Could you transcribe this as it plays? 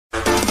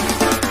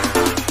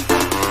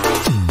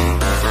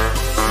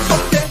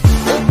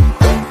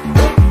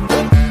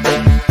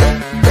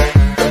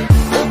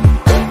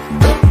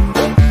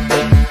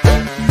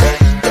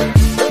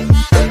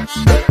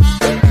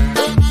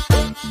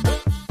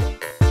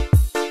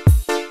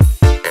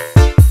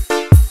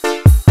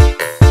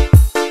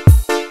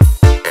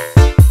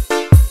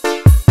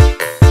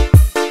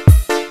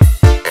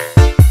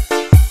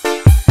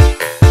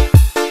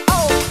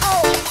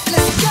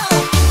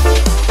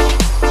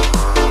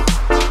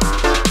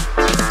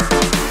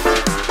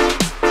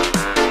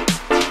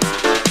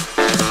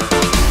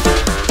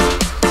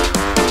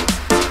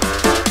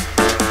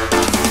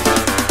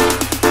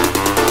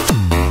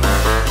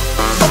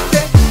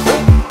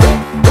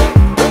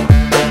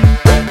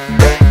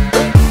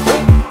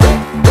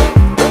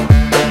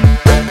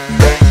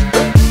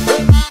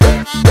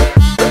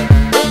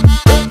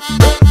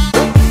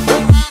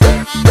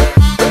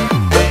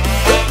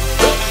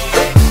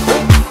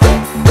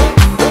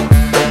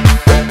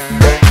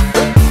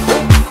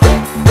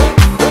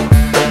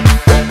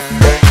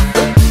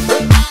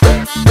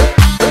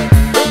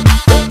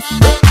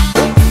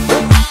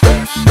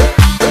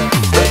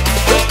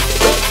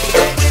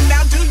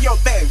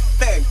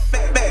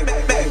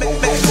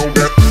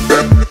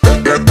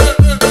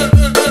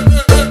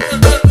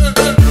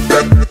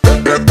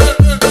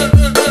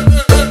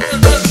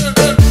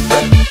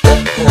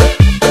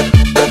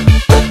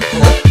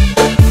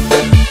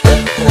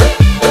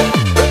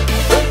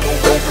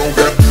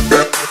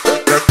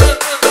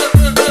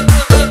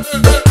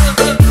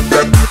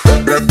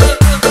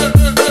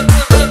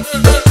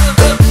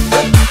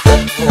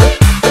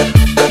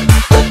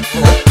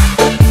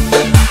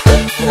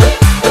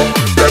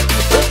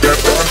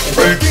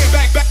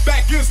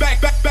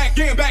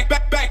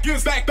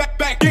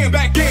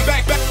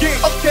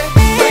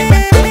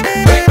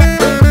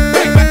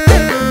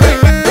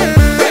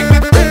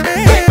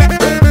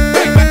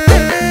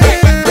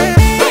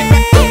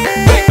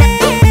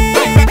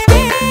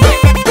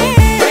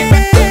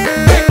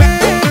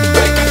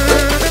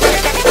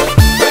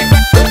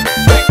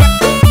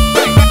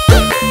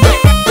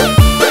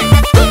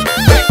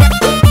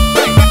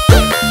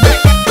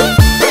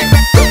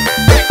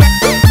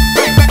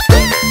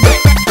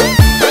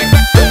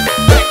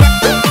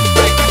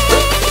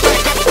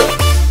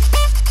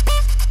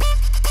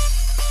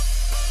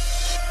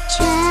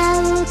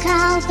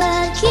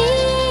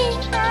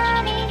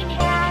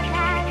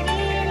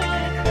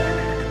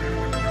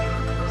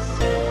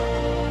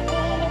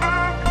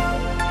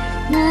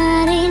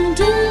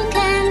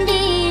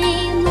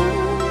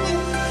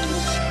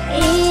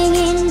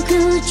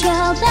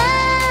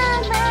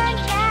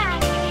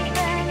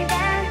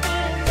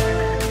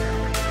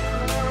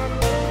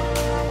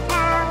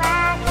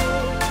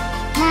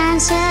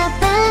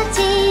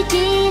Seperti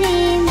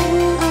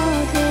dirimu,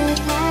 oh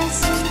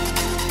kekasih.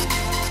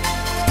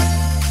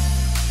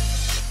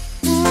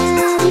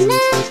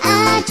 Pernah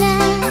ada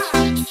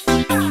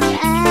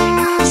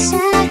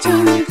rasa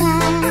cinta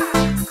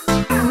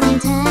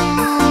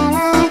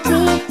antara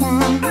kita,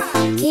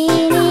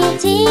 kini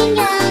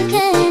tinggal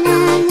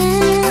kenangan.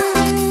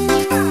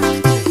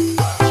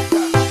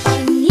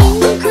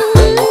 Ingin ku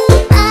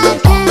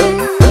lupakan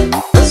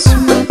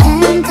semua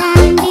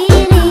tentang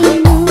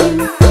dirimu.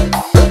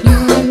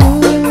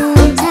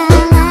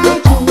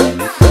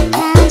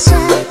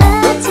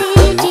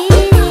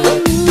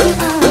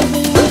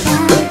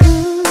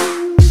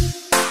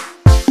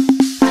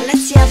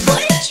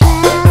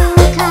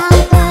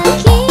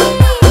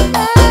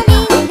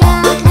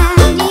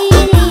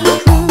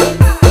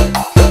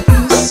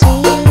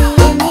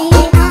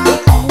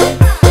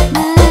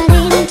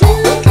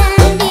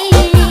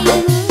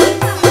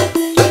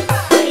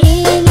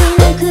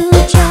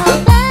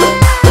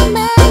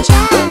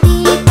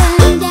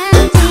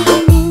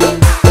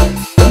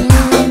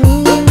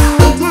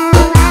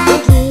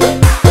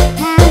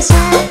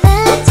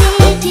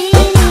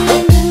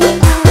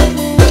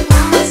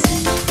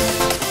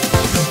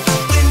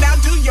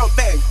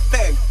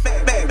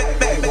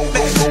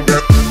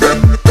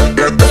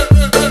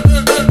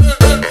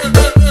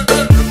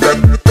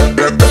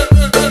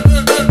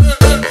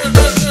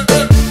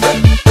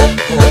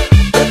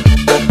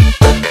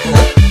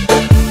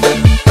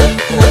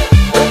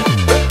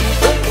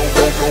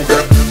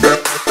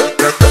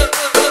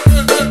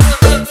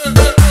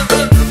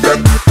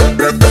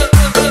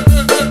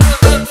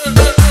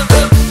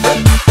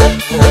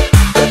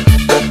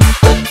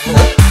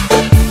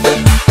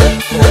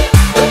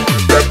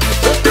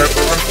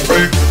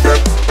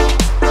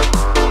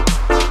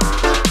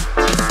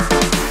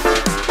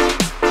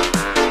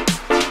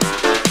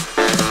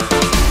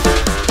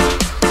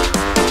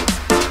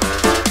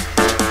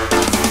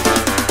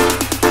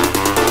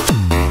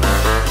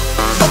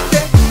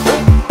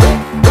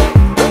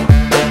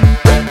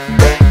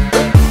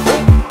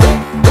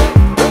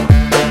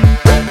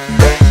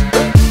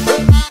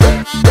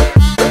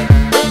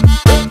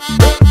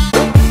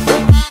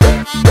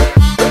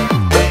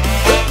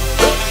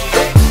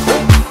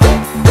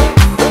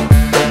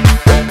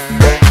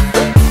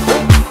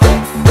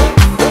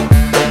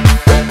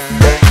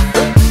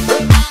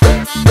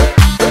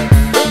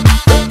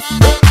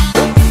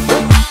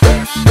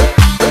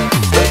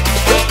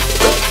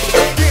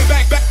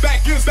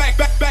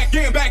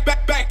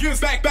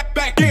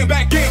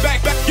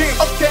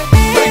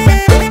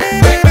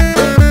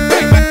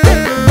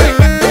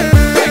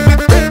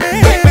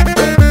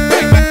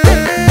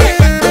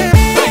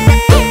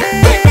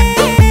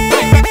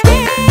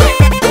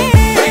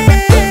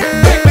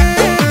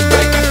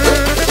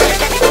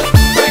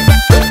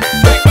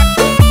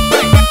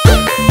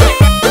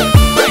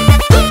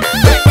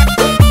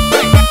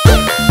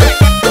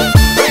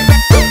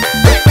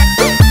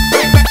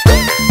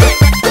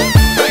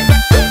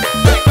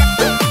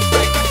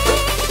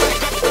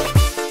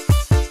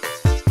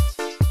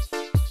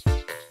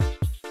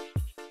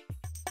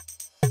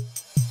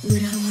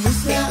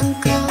 Berhembuslah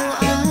engkau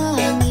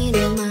angin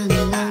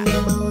malam,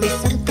 bau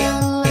serta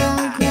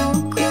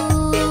laguku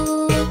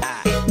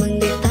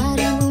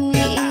mengitari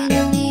bumi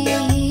ini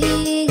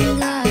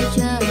hingga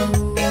jauh.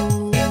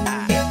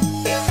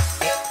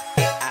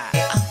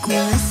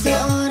 Akulah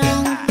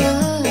seorang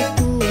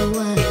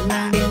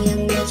petualang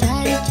yang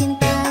mencari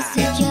cinta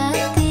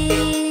sejati.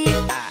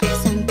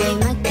 Sampai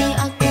mati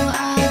aku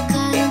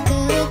akan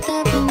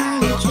tetap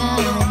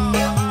mencari.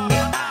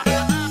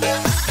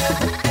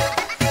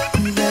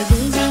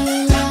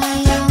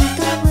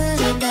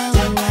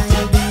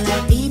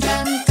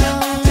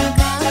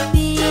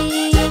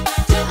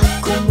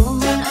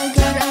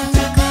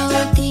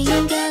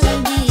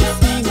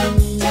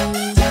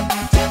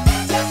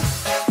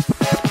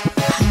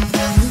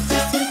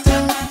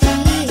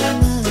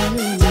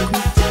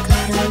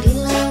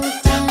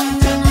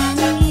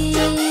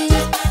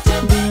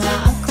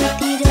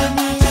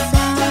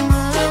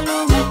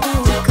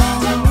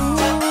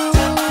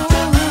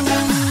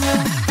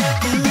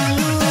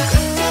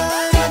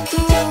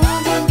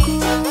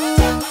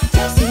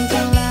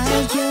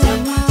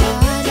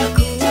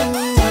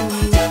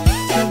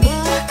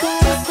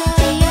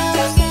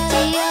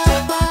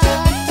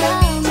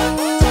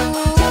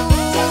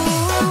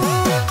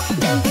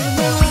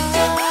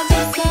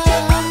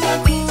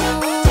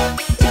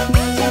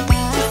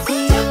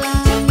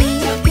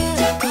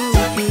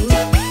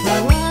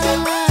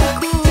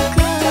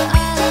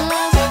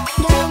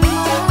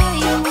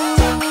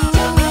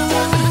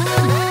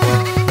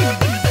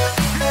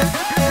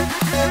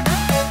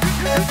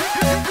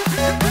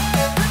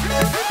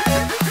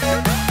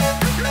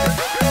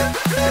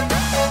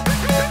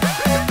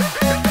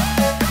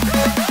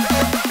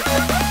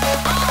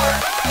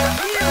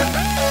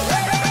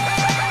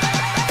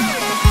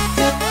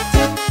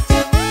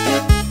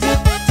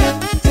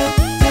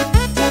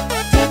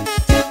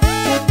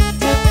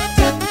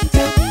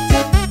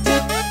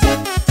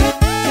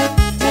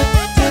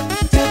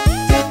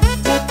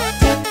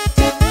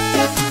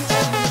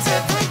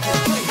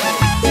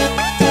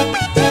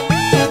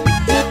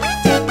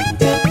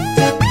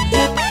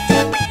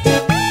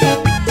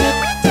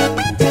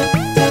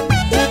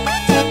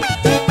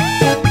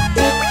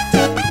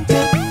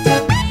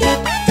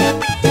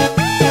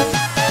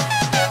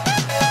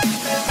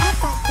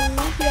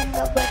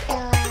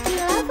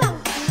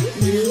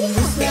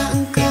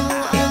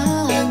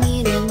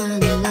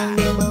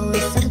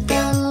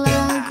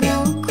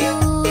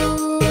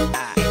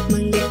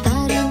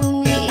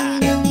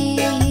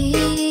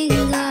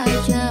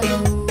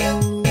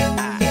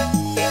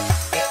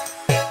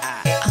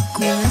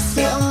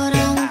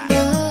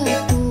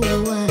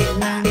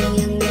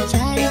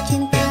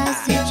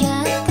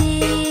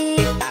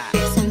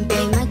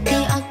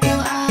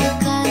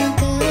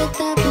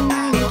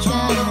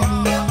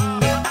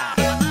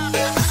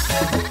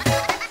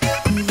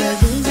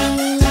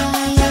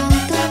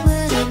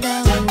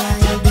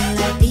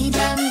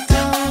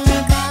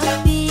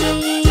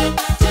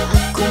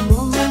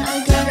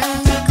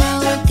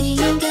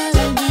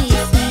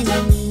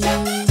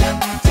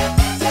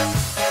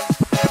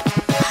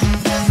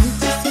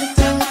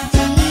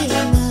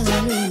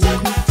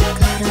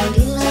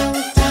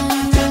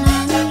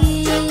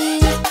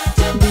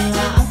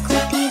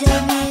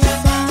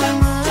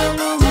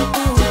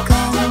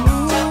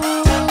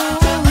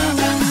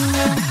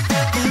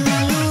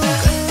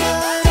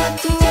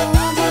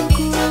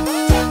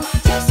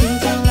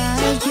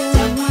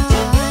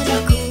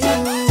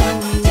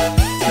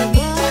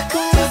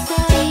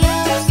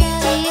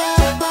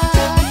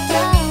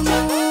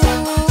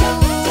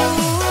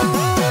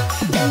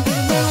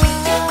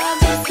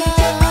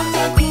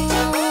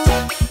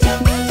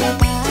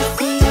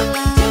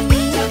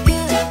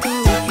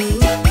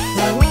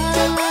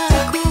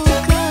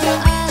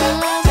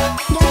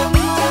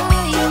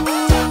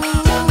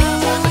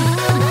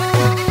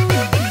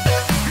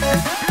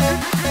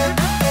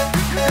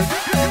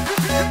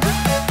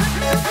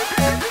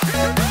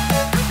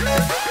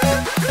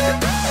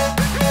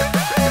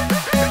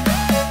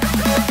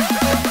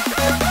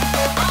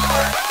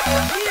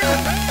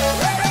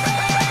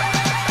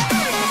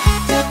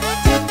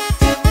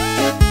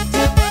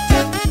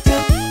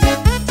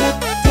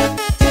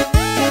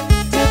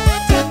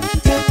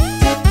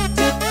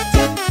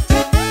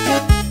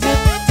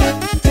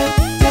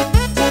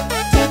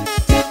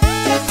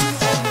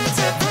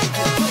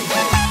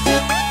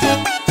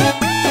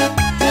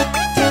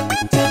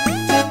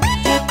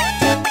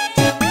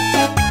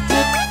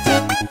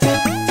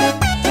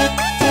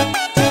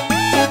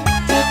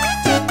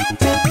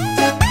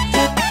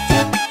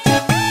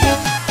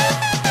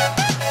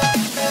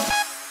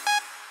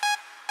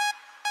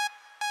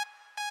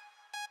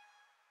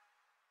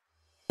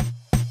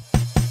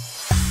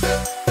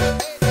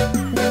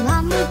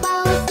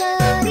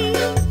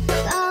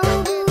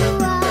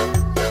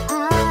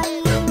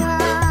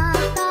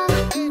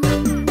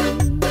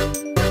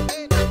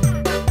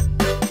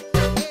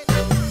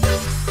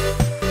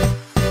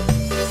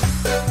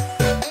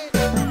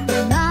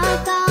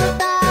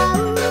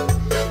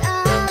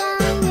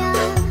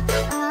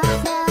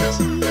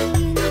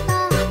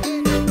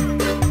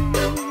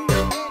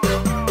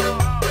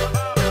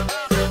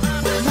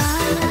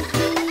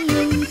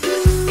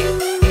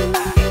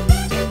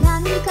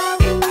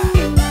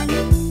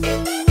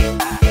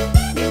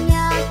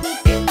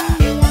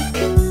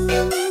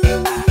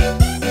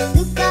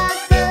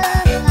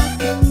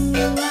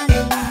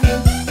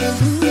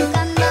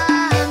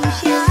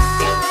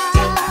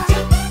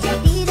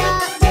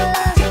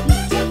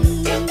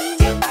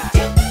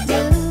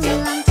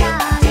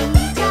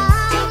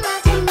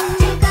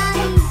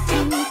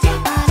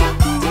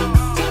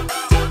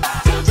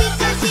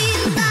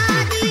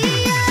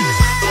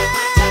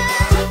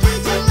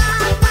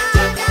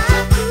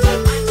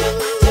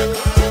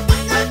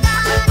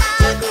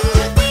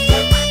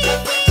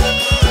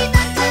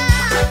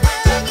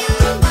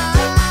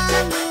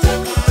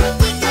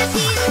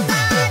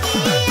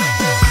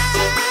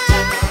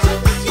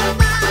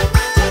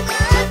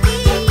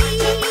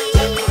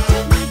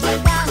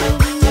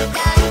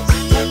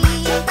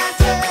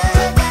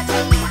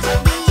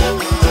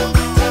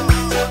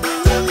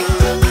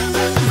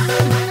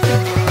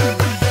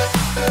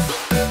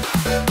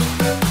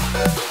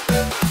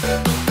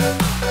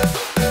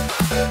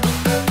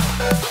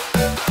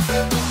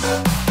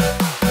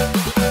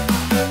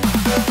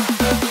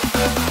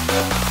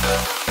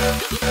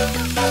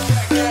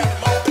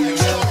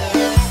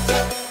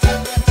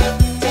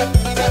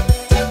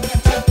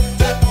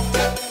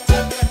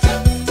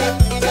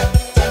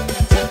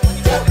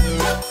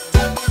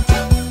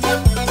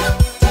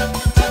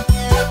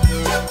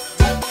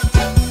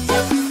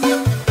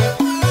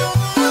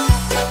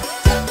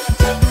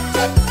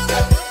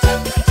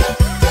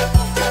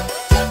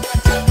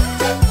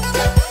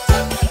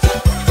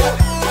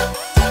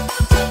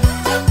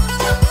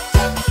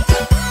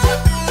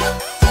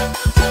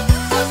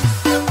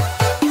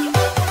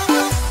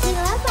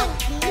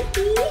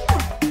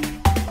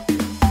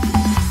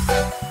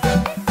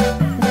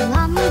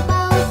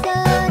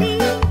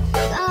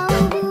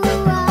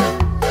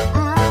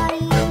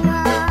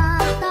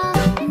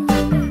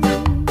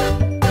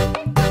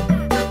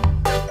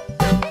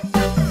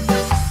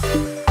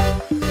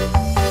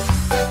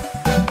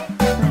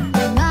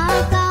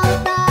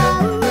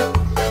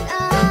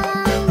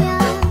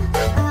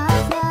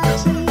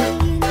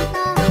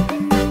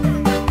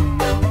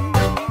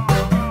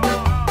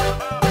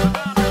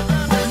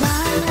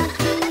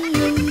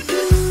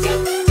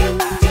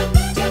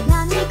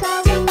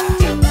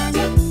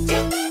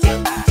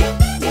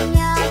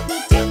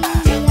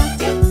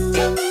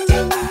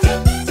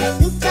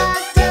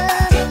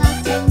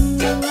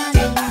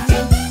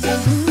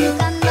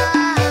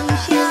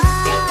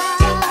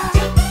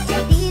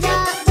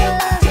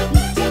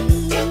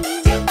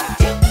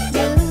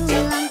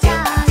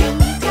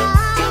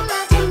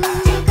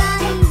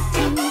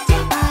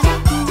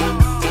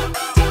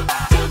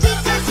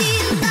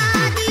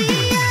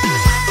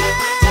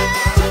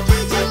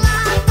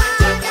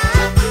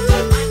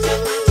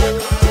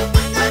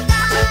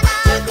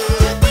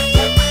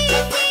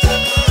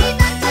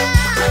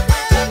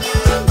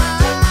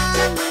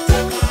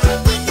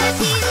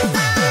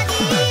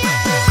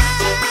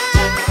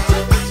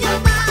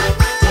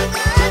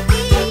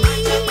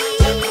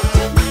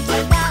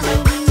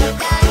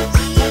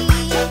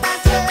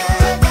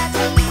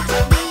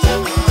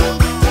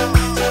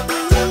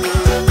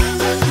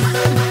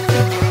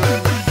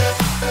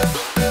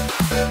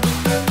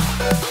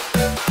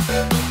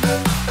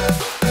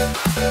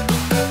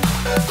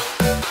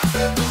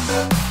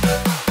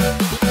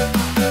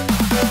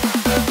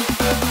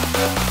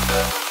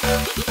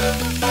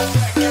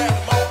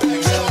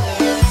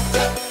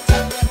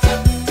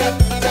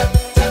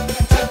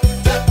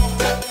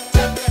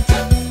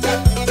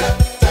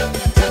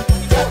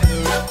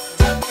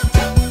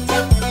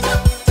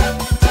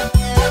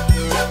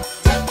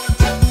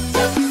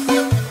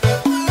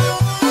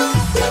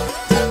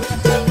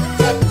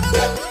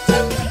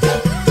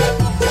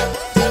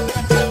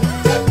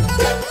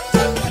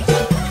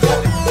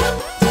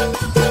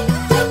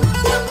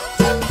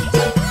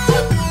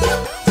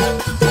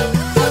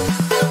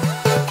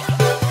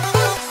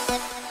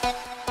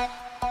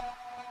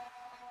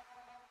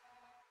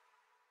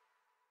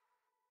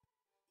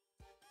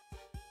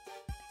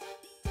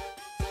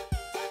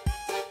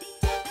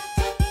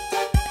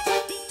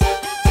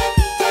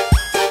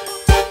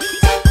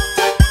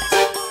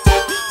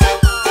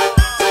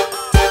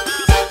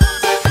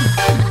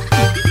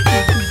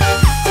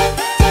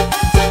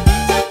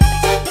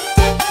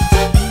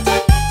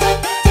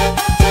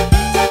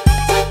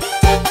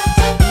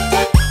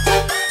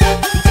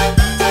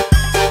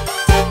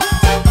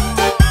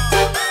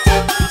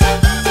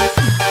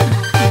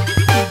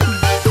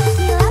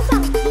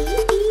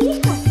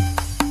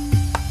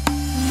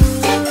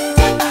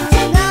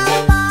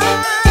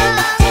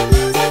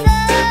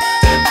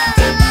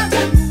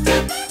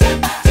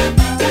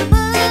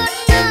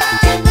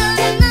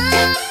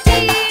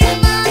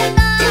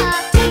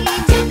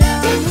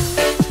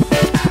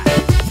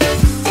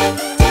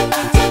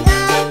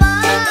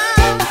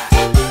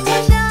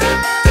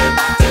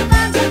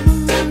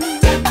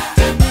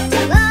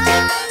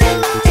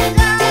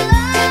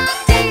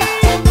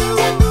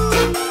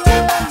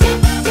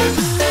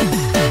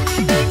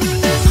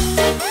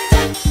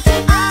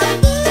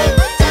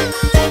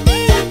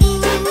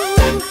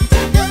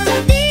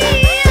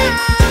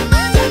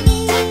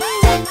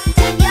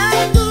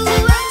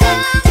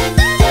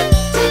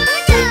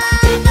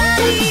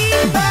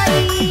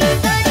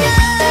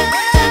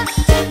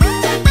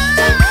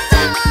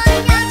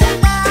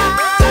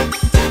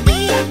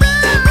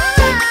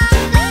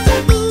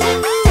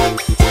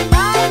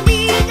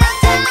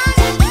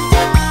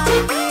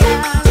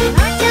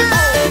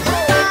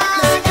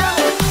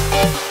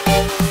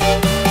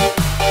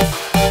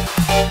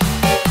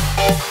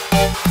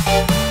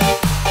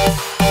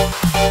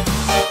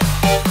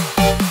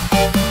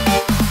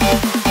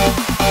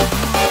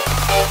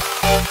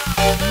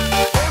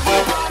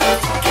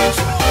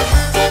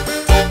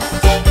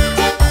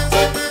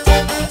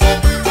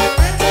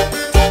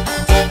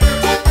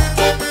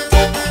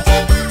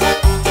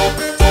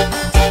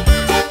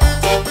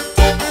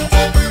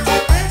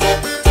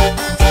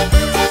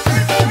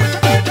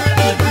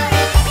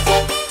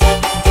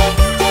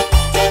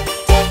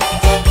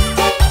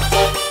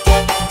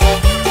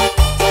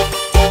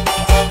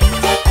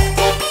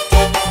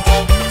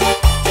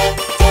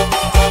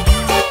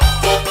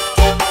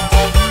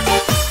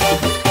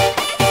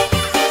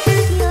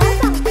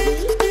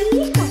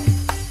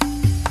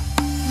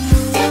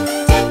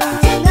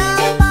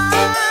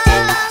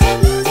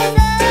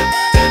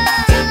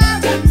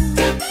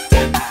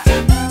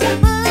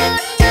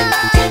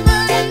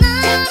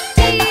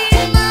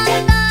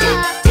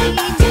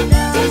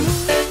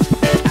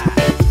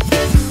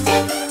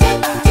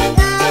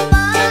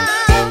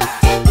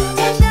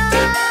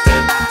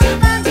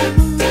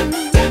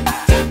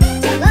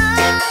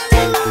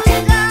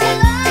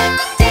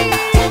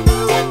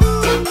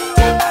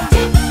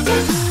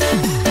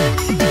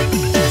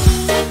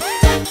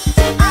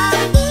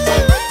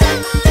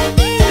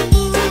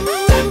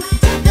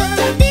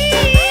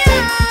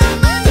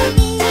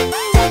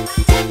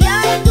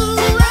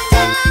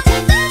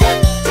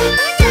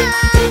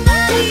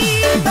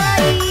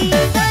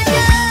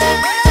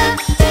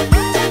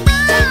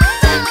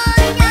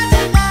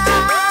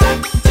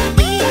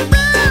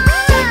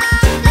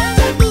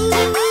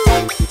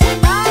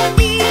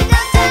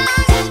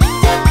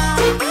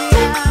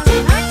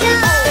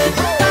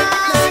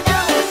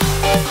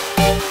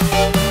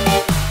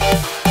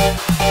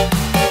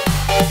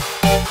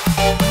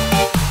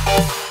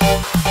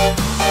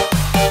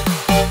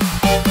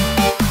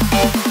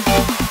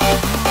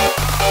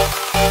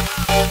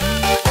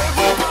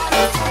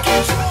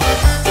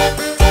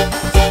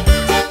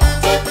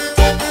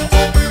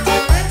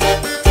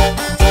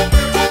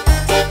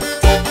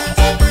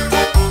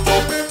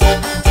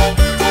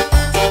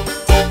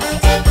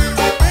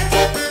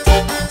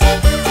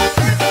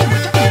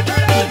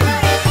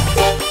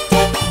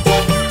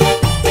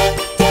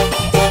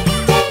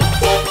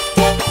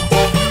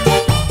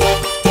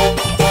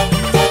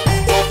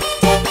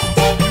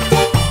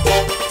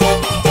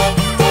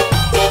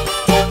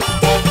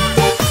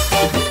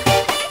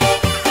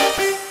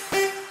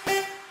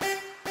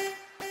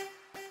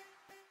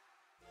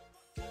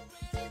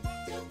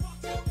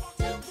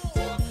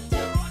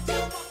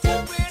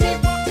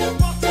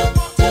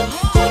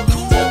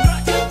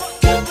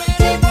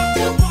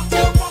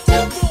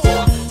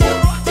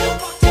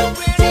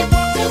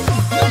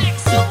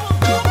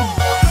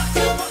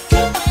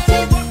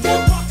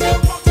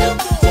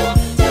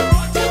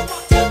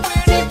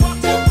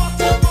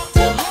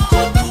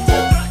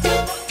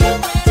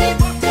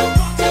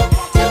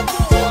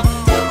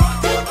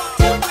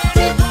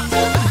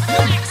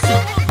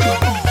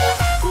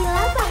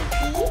 Gila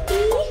Bangki,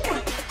 ih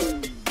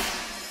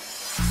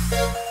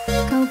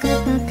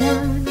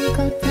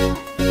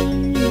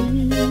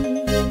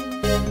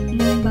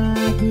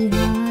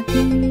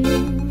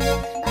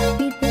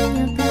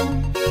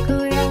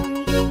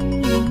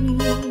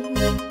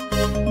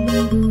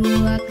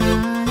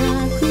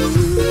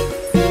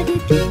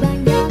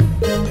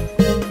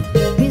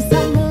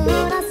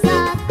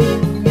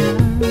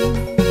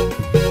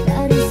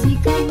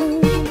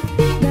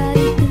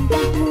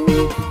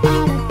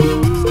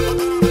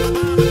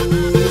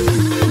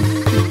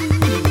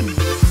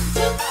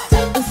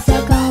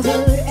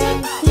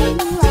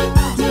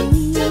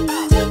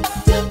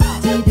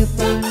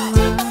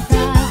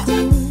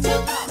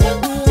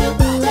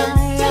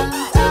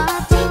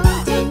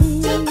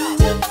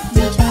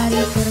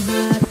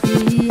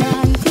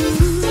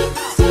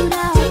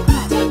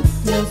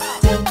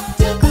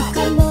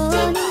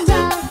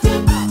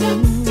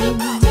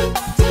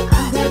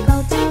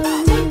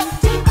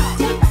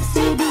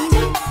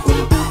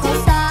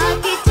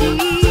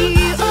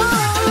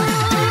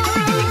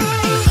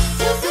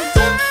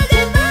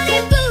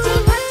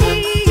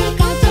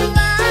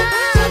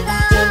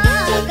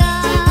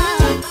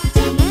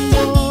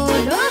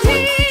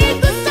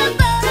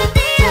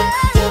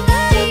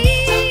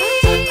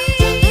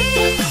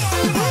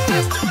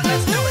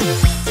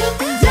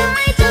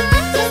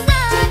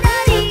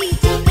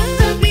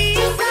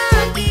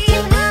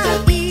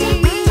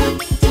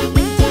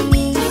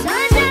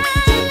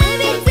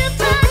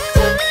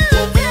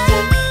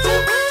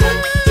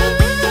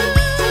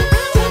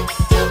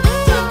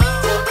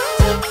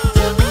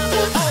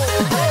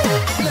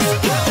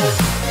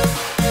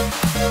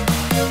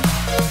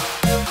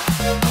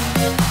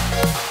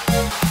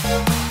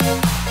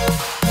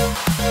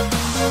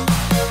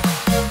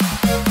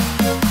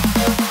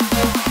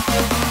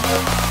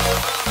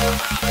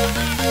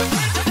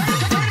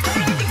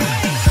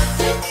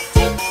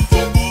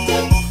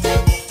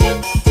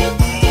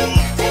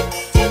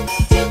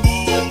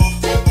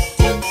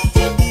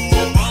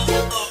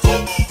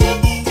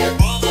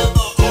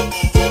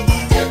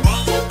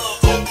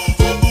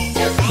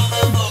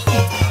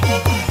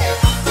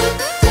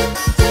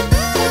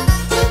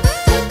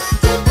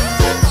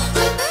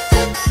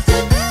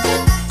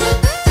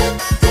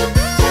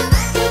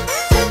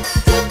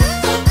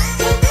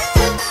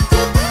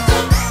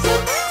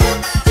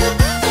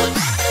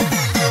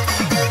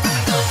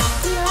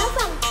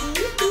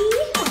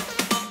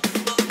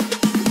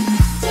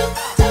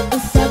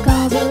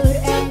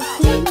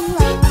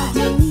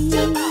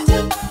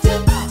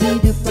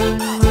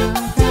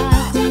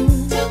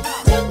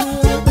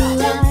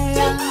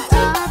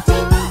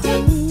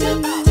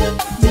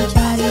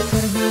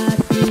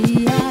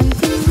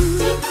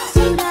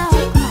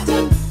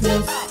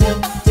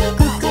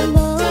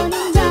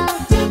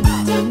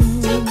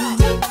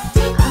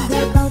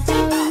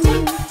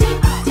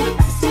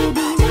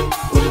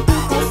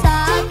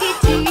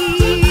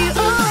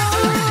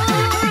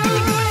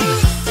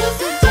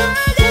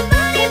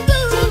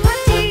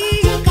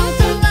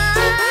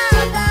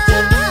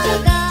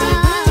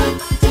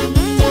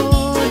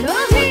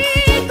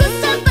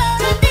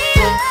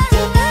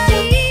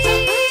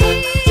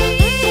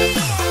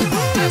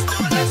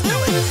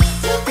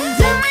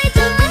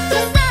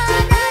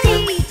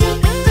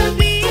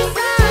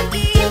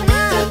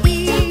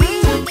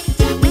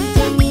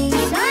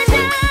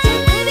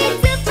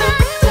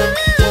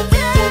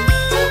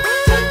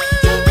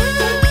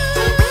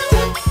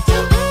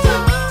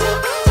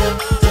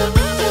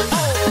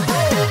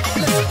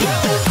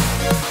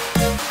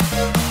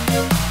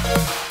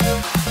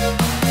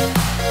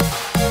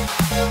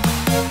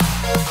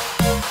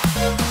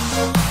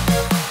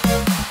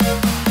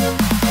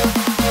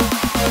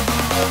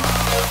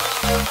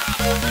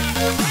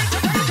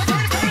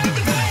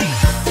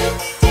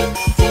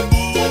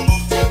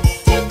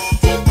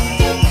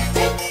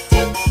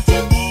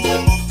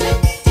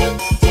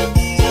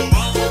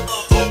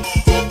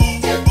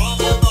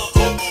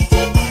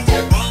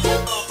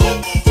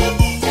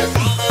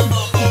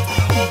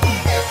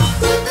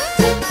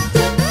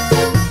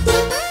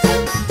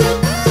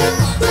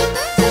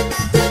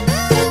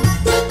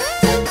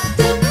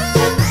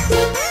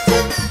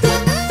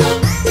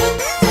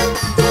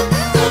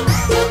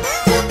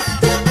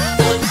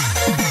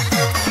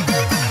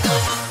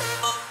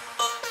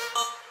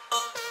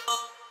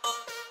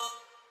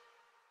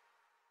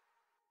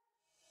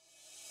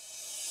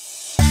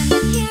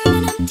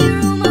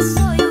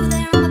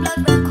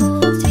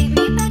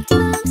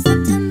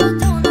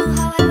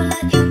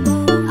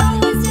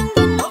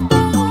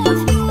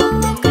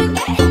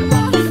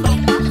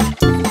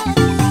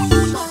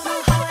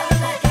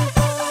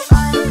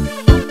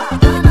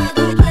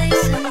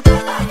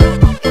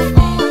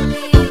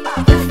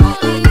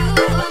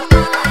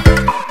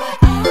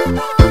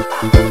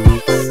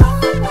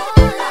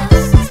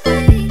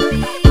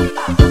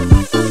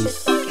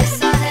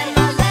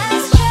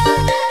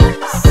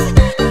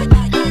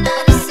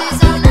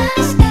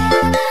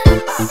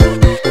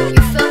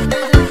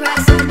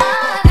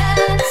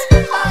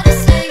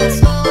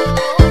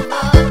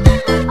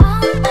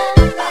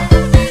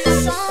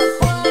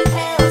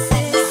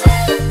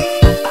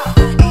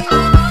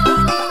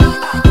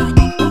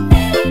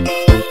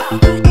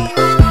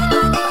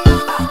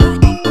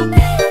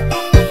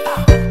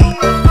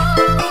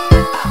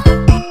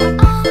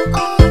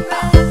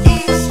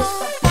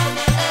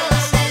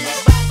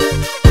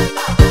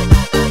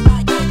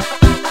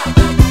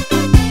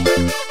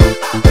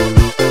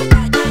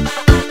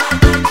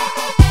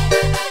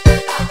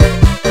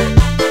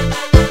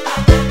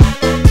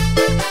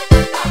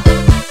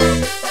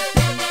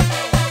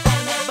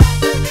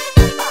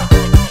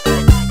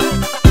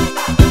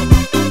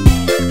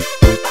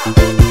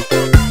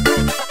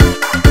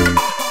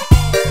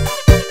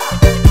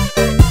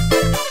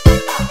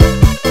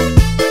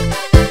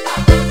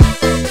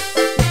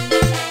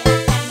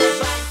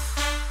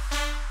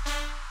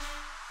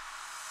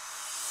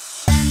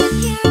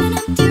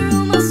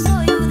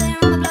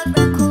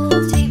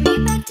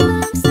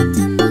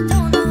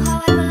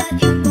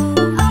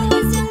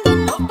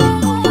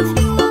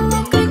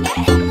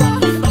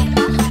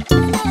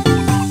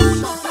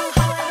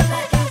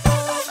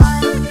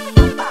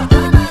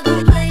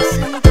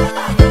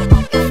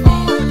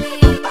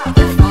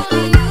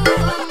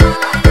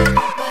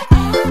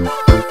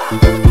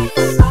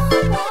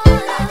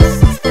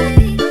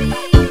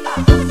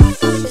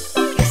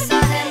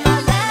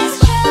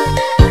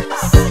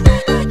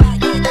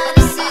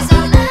This is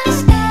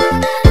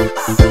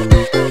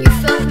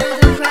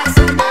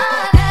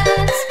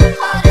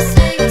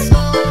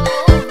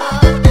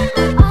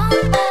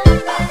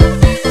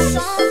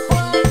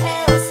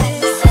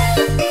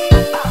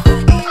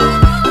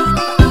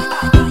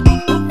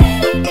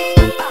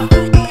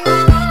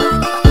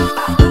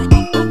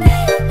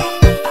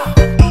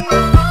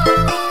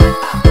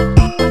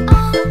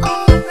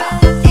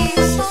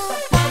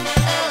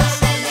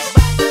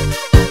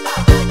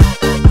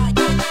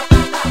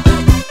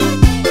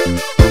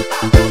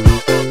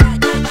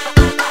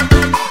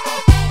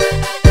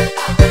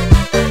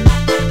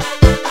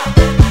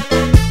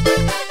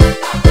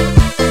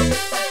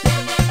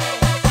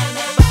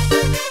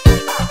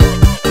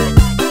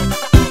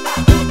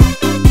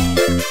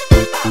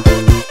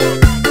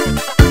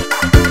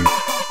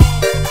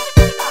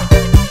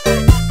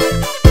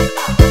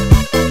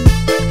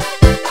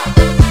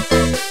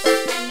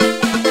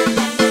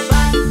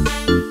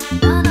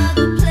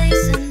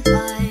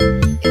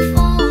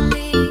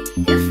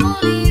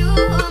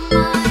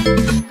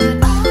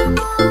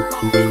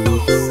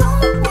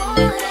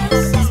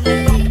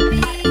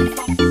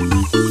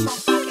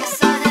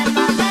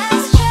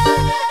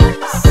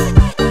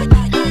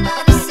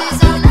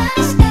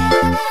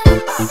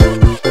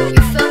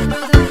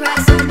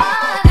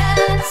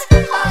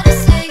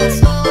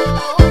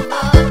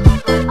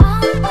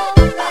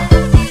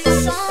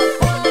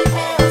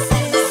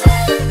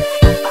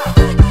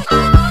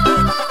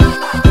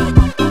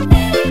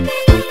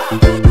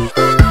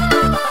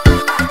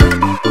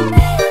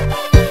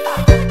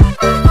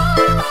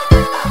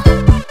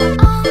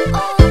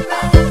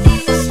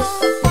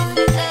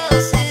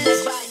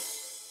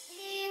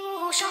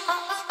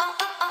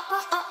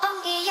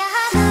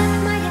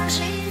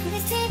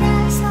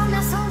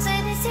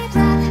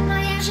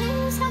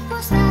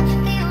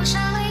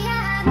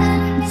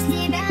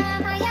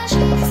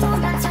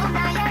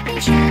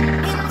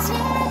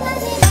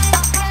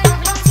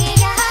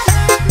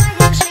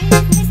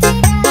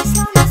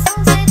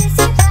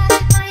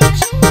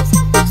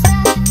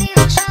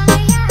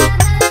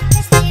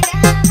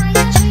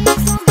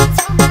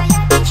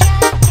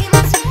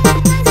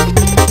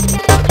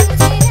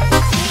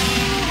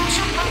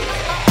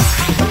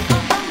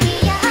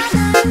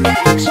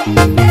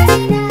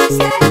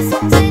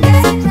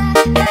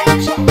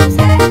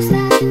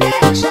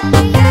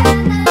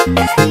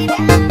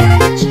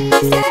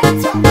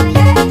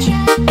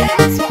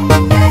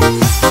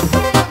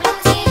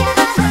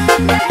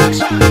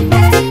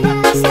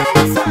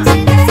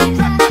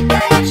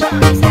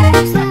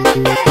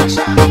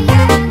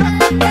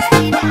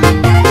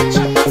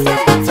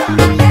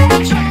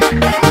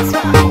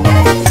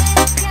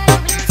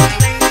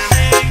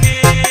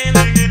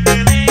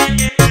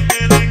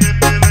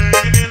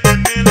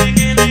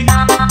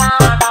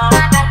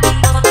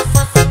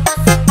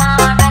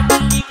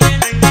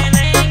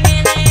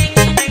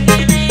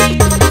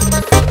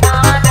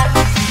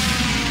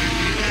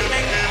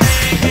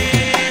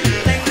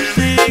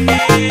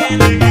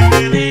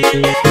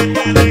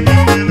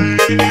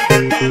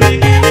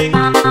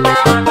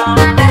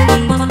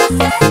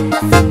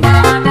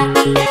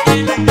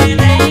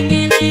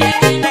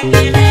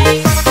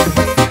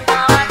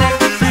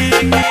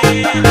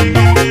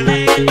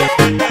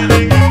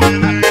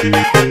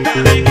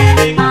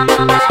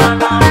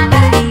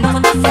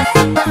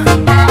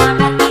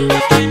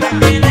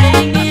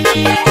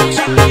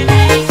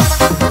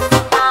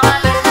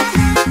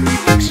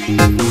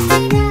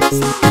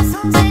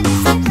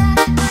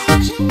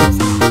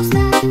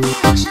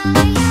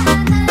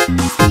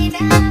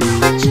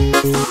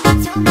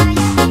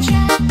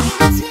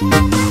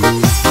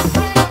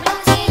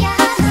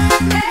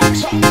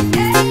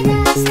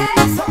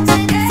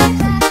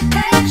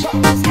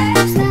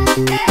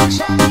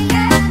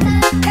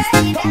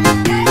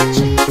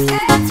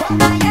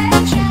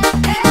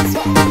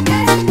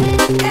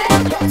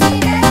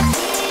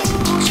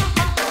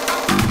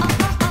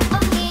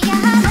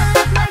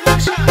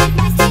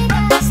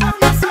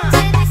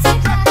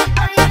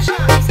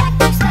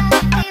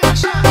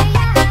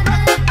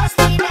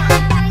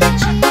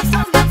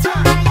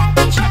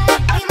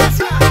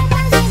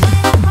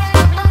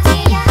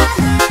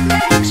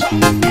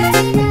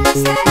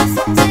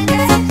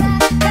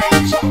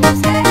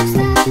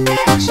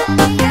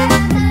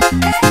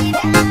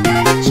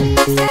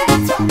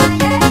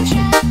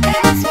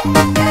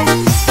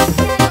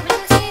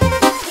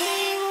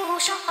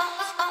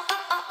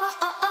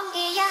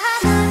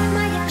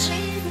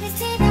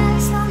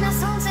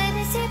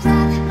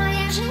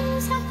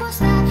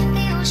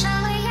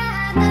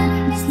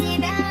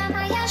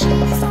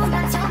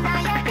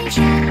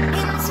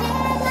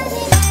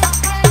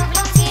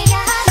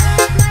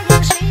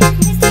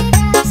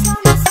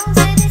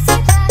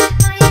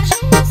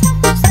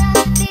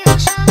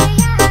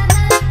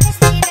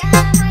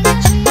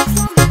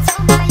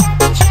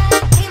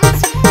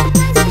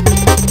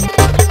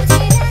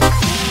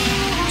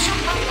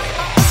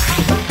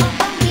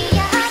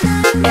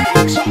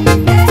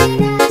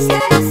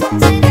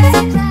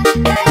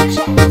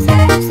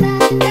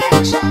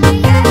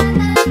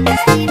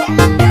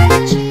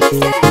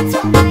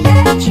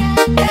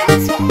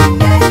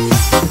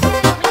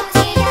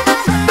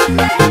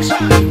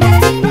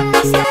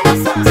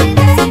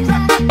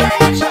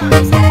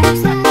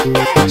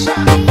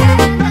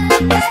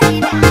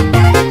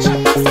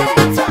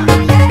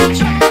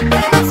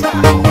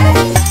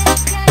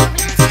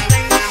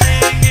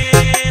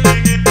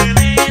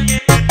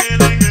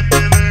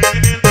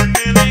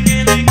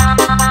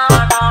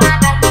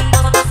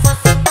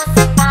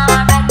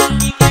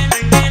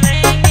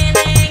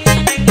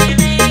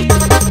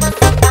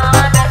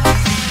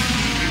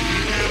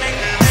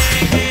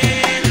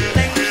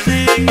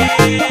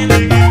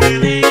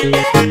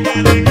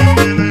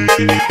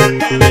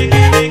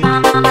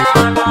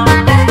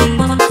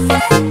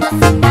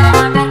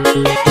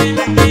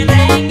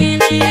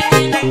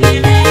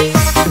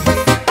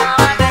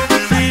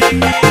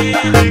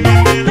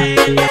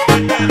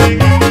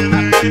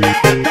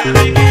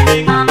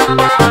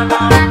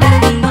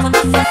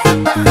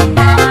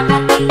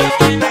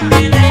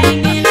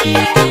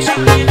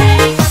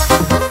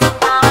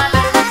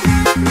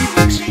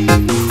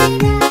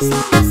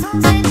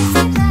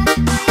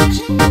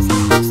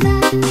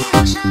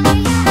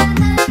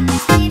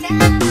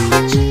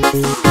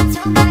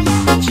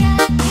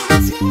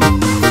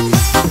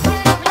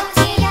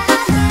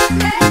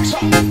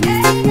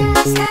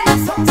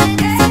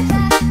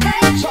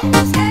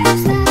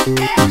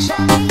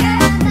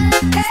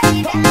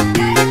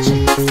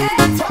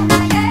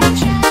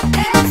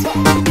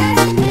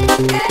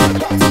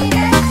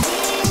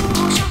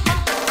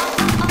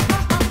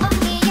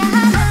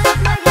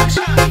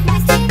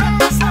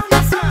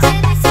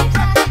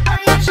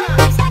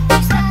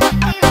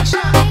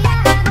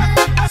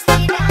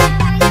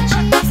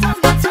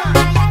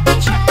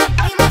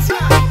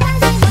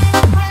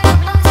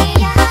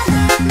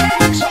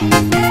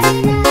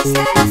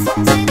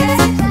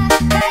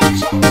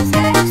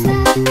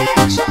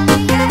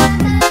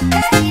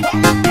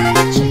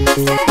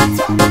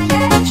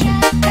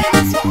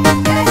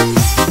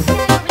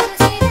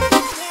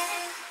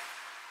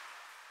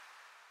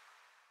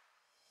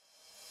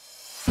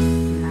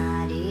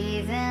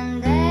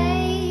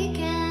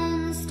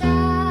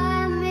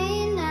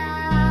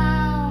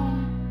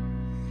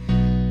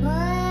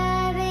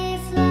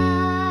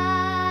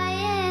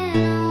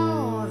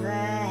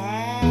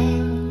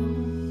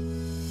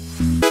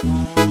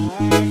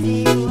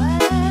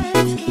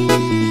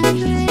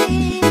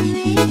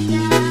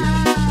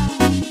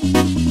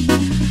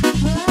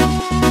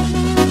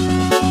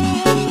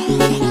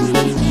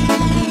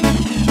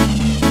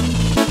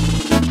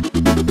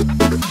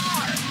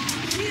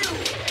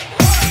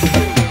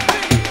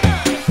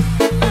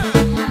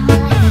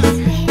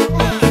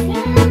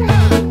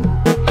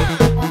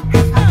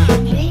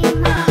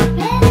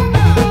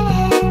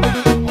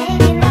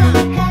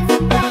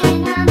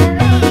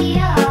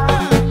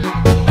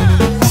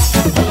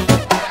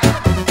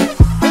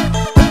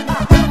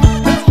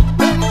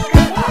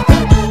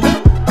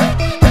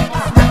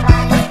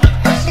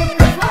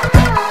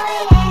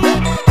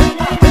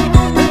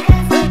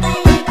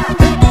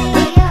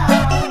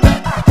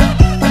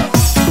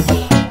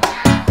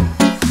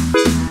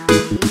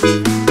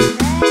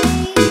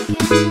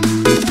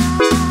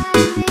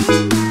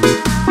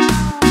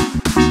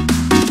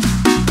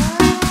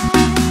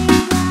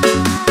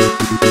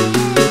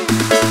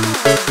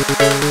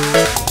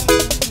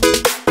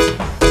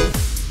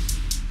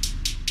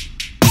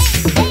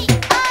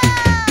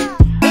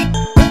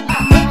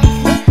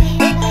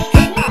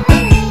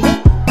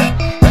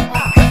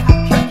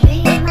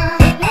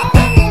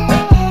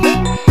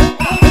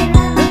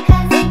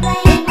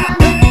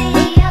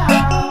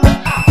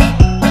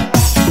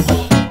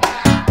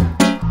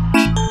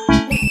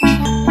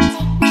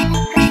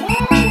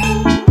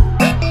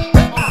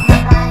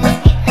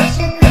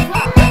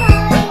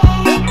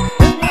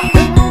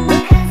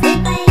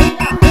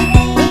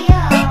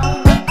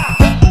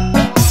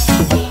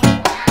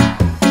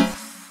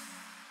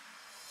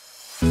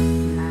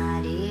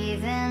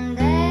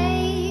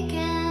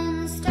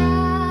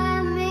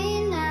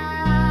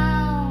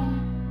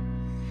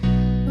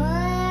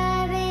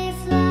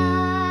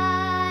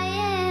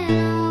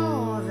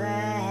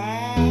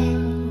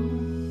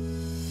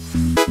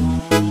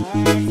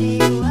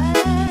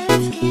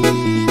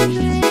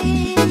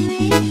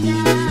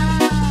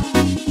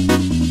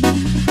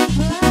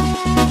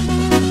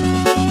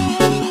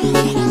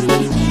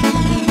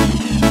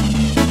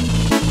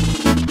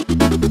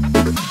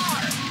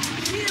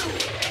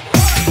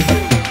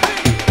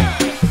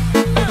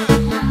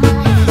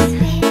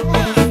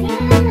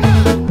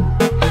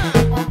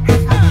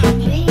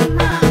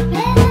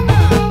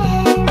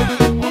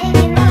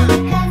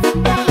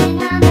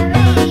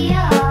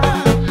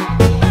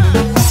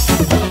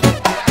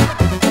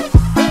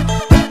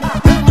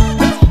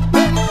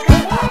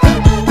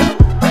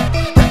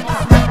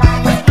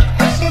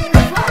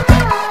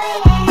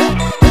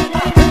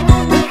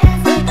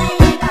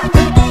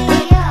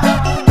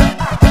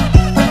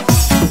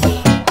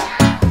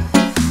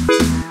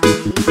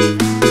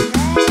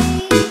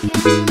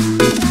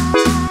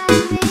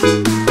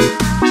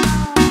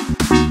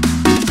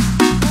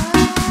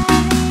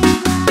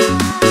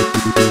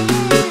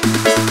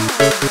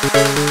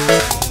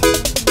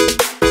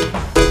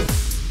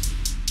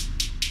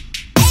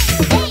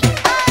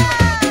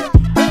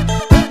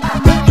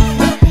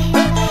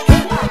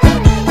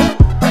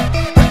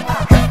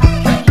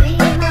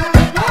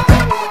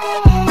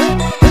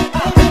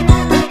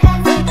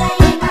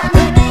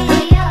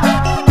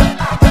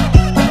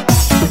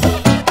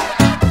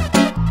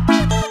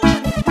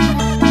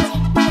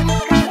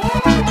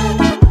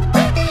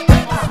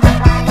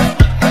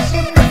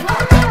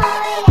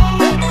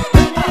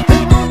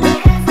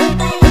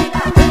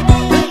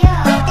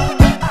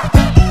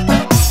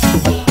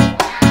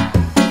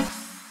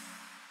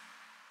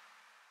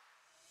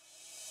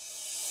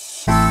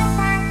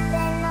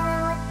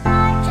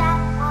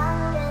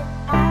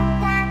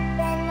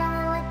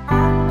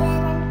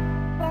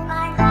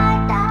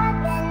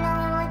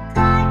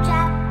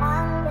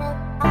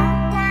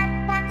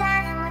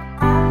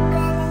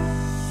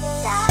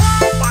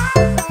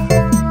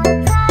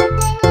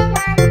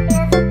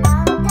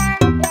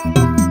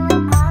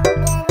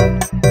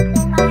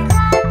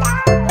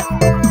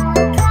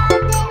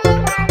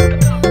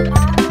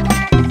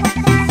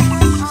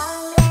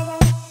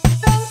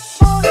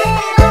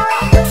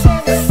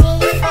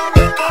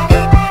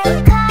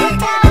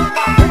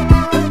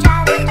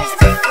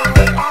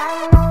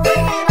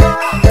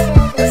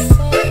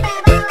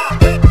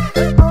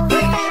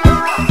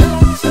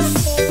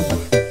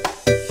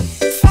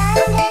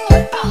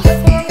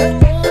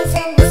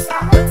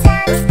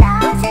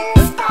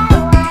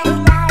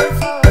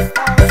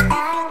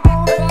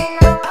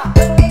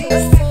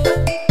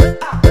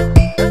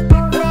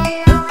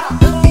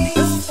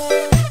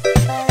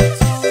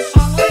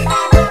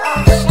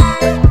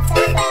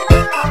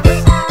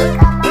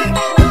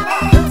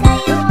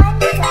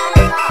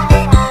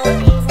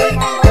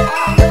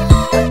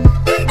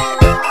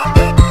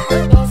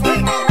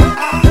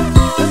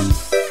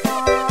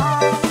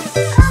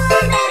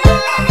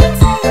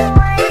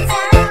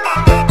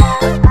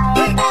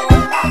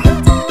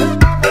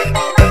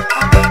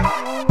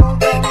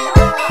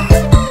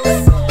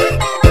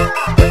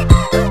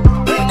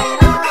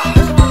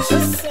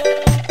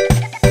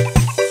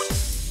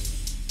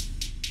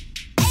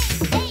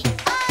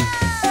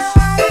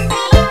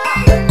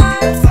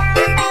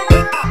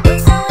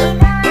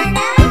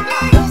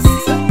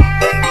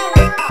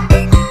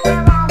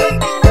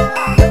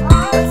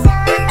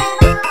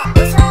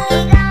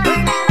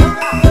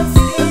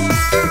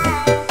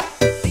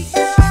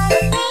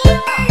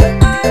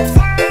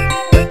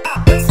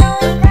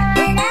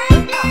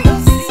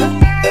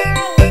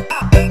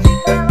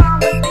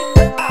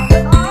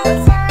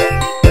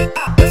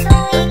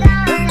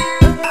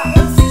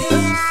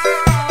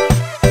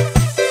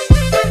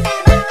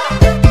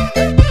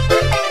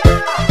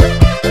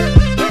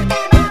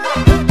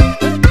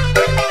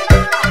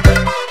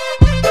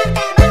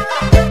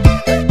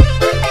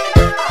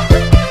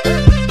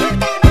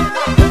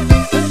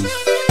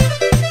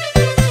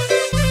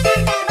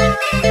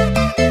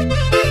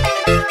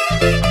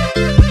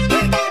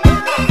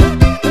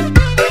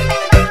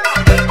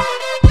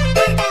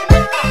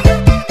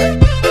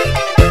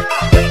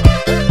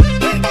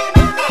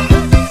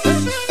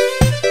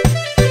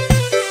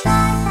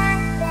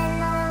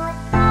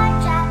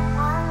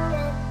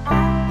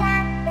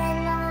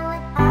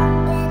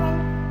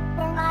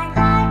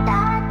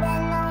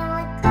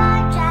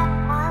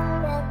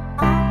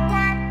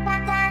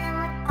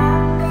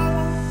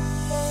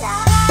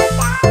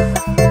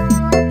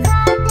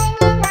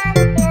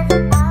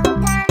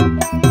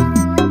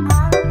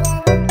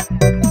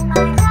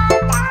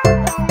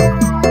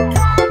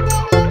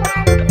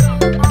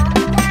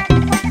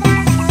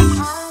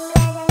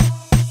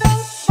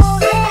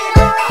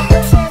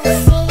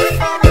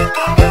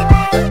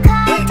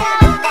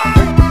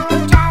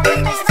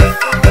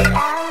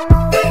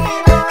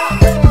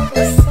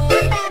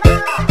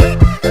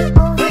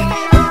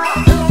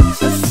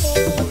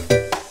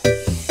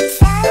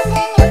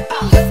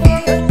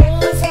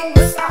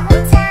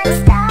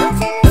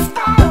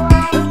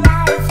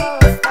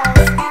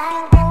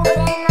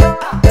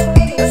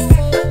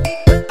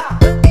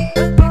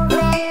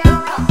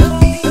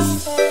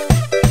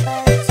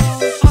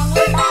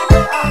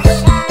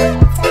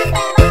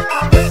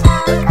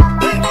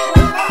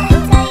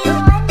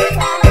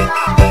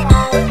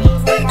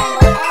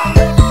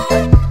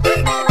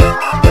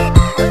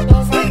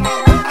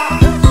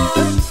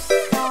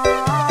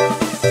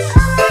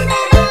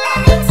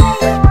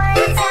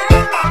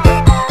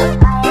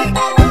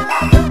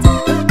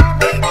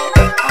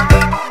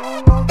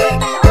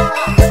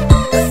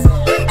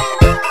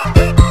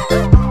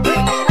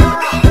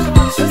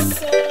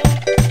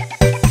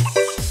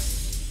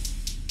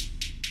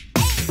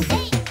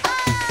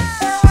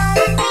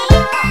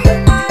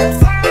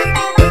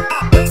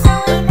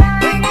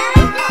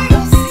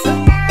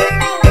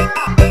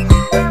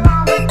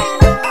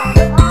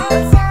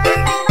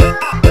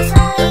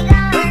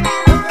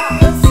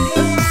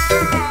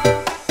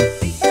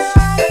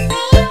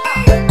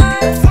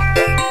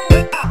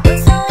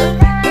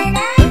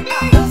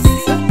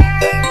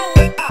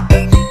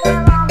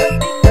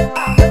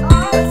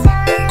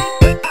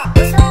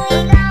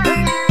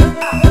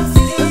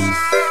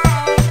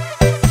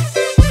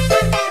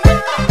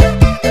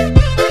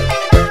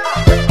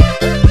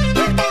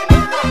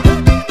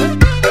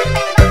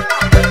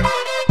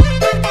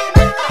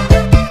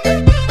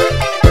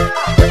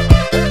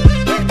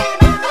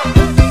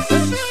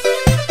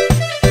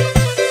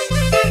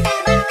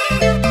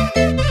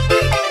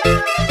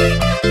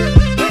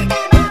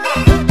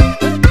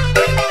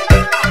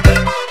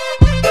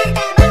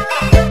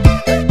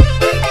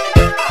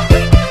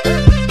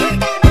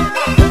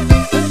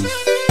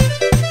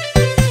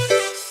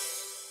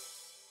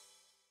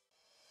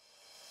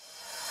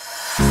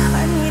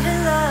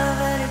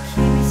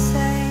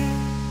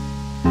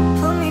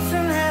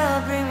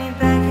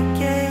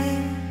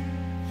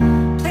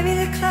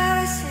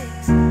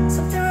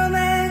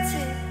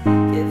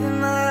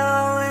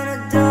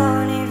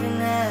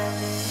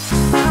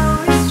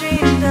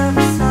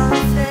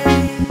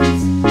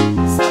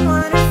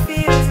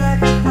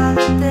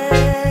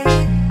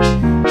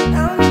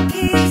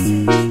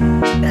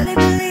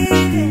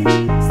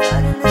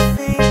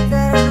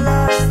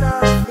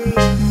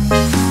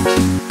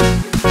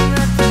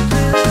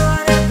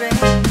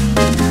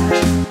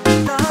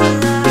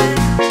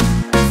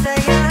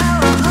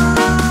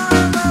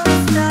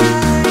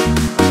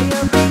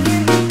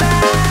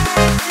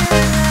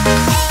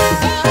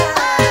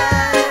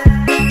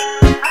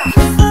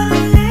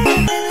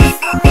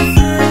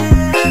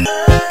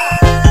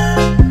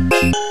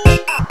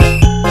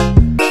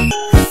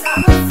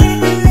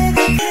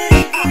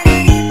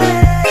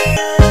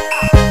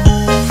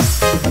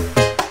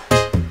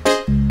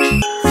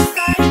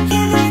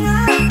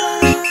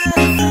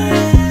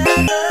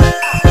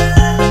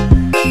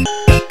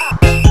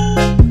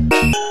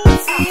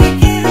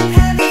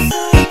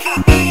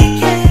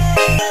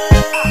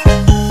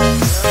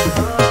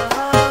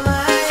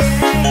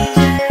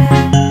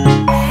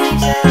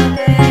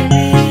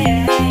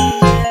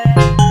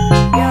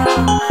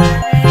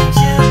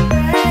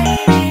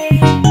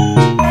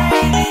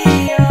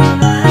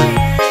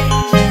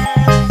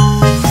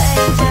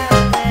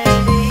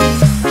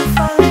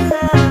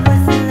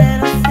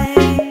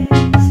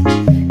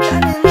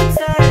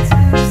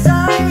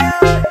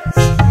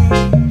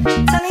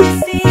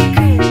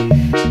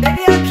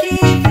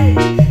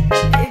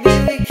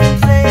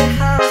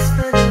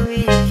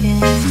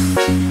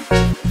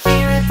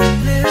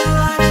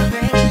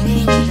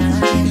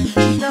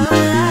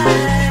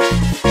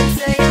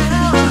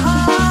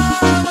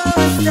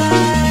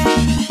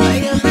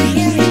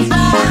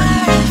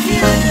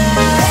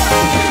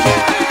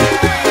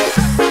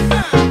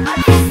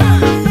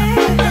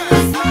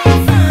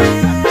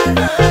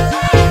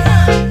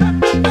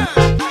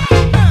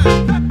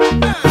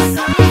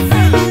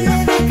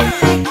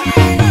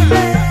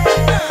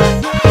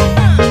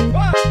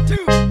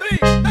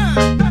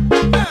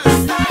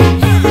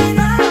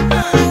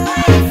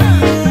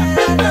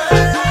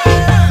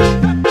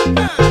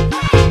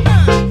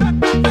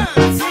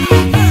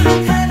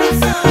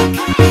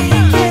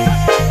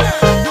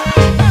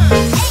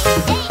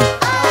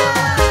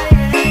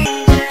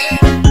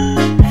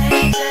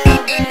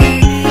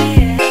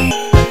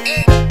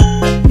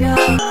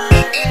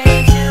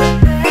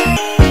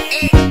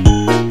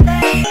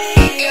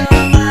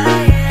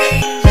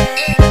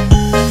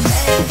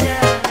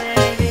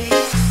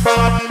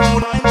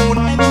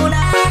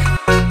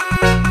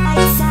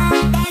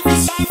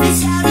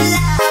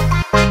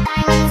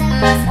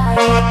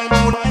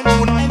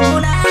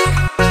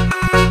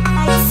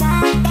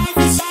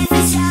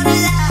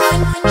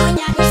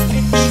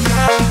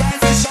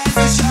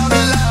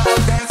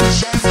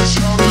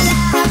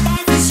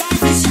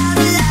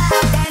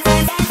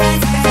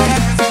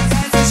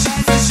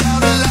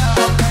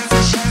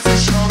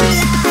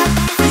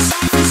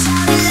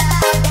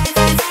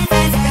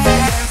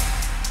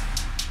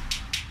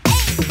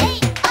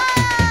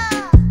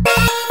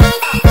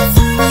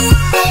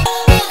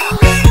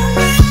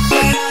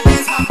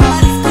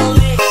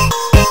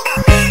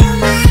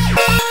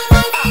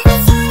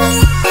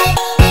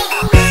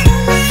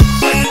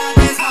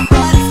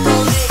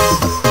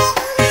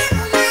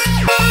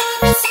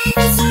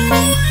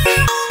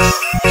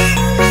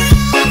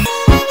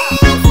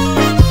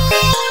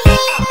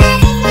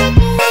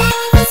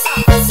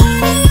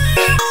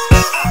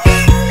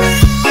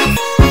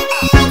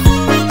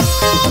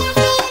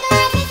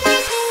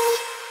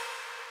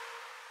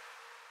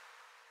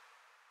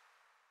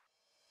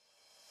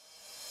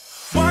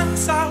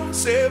Once I was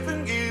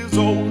 7 years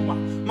old, my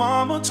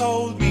mama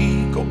told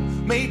me, go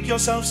make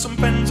yourself some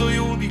friends or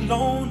you'll be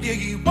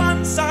lonely.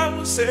 Once I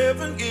was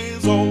 7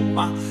 years old,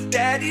 my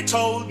daddy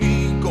told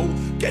me, go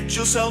get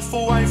yourself a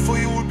wife or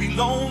you'll be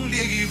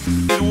lonely.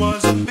 It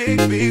was a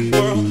big, big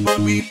world, but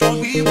we thought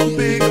we were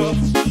bigger,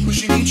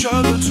 pushing each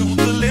other to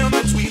the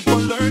limits. We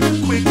were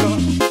learning quicker.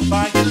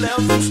 By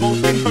 11,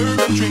 smoking herb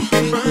and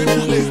drinking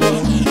burning liquor.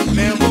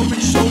 Never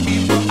rich, so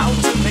we were out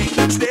to make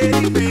that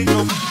steady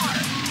bigger.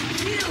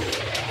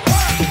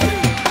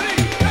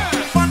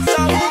 Once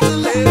I was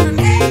 11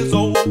 years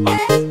old, my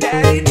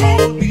daddy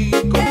told me,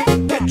 go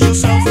get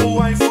yourself a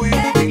wife or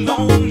you'll be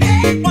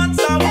lonely. Once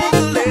I was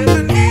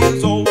 11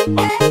 years old,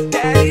 my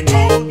daddy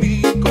told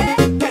me, go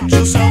get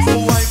yourself a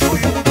wife or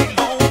you'll be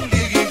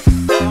lonely.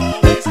 I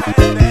always had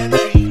that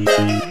dream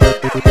like my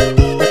daddy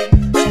told me.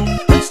 So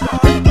I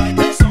started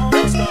writing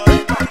songs,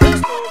 started writing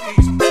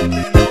stories,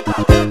 something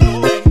about that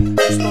glory.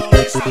 The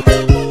story seems so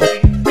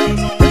boring,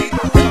 'cause only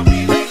those I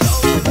really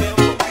love will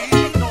never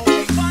really know me.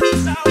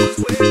 Once I was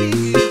 20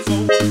 years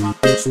old, my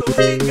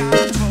story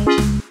got told.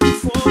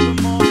 Before the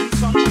morning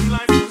sun, when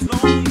life was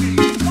lonely.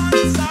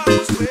 Once I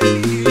was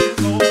 20 years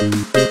old.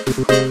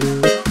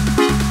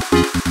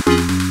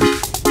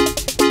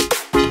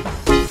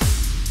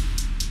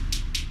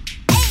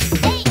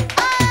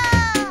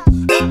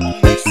 I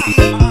only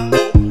see my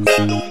goals,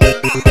 I don't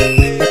believe in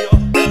failure,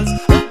 'cause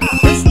I know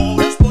the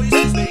smallest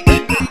voices, they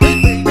can make it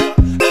bigger.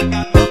 I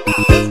got my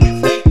boys with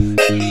me,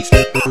 at least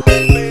keep them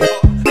in favor.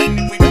 And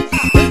if we don't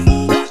keep it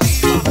for I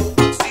leave, I hope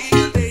I'll see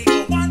you later.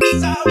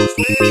 Once I was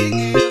 20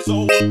 years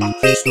old, my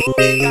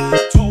story got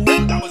told. I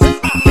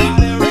got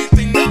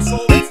everything I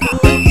sold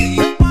before me.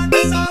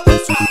 Once I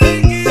was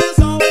 20 years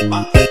old,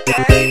 my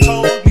daddy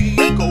told me,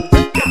 go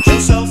get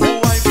yourself a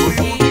wife or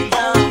you'll be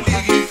lonely.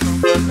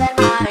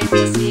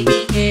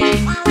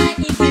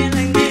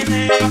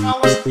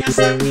 Awas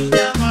nyasar di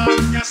jalan,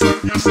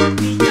 nyasar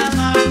di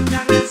jalan,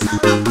 jangan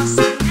salah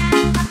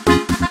pasangan.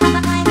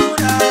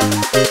 Mudah,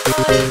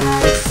 koi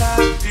Aisyah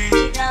di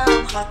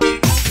dalam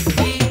hatiku,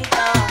 di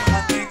dalam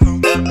hatiku.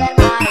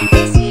 Bermain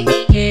musik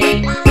gigi,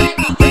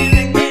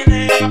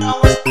 geleng-geleng.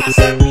 Awas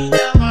nyasar di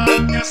jalan,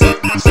 nyasar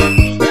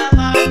di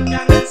jalan,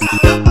 jangan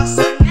salah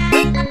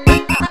pasangan.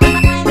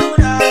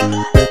 Mudah,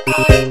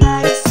 koi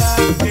Aisyah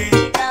di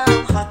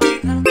dalam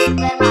hatiku.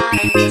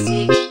 Bermain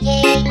musik gigi,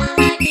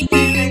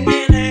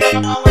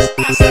 geleng-geleng. Awas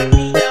nyasar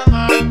di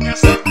jalan,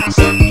 nyasar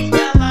di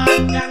jalan,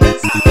 jangan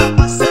salah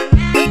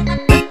pasangan.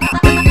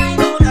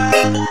 Mudah,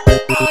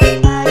 koi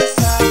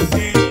Aisyah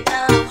di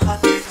dalam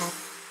hatiku.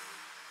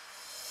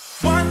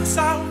 Once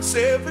I was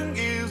 7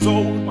 years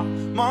old, my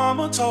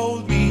mama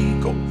told me,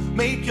 go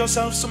make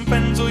yourself some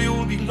friends or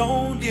you'll be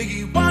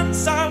lonely.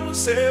 Once I was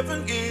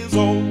 7 years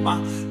old,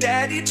 my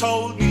daddy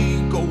told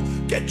me, go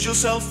get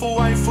yourself a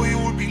wife or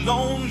you'll be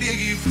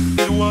lonely.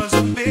 It was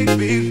a big,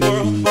 big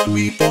world, but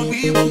we thought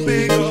we were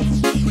bigger,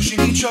 pushing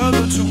each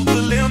other to the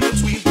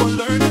limits. We were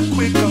learning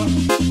quicker.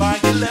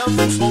 By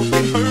 11,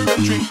 smoking herb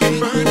and drinking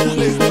burning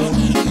liquor.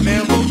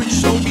 Never rich,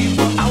 so we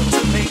were out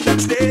to make that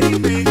steady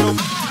bigger.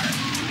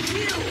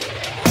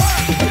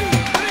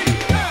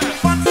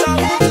 Once I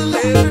was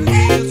 11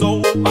 years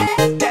old, my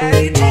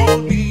daddy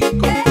told me,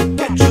 go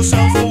get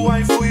yourself a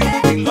wife or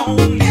you'll be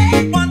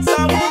lonely. Once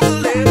I was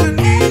 11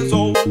 years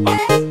old, my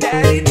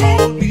daddy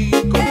told me,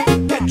 go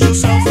get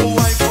yourself a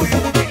wife or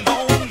you'll be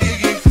lonely.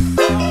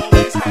 I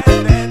always had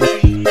that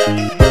dream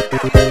like my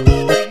daddy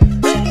told me.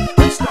 So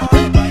I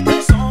started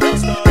writing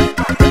songs, started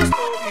writing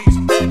stories,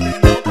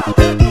 something about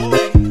that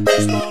glory. The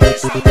story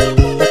seems so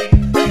boring,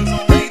 'cause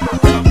only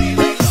those I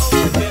really love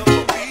will never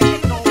really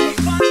know me.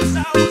 Once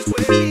I was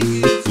 20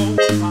 years old,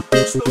 my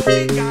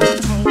story got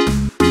told.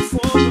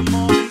 Before the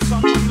morning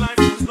sun, when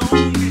life was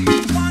lonely.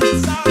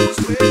 Once I was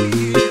 20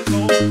 years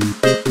old.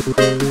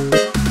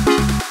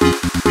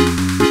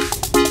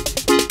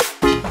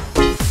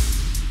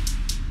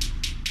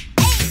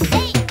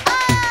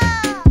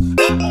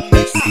 I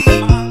only see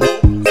my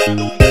goals, I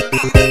don't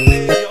believe in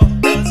failure,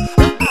 'cause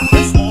I know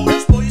the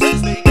smallest voices,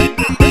 they can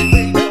make it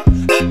bigger.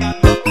 I got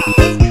my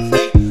boys with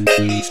me, at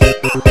least keep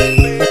them in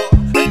favor.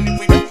 And if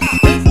we don't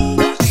keep it for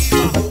I leave,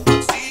 I hope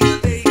I'll see you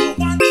later.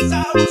 Once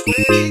I was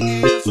 20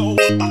 years old,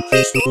 my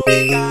story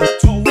got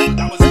told. I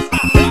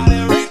got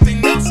everything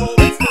I sold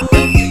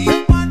before me.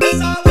 Once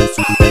I was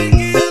 20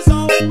 years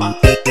old, my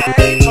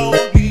daddy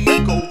told me,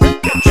 go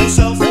get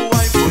yourself a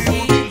wife or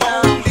you'll be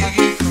lonely.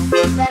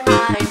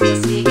 Bermain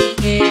musik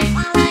gigi,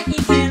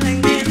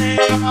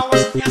 geleng-geleng.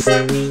 Awas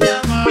nyasar di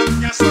jalan,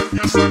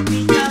 nyasar di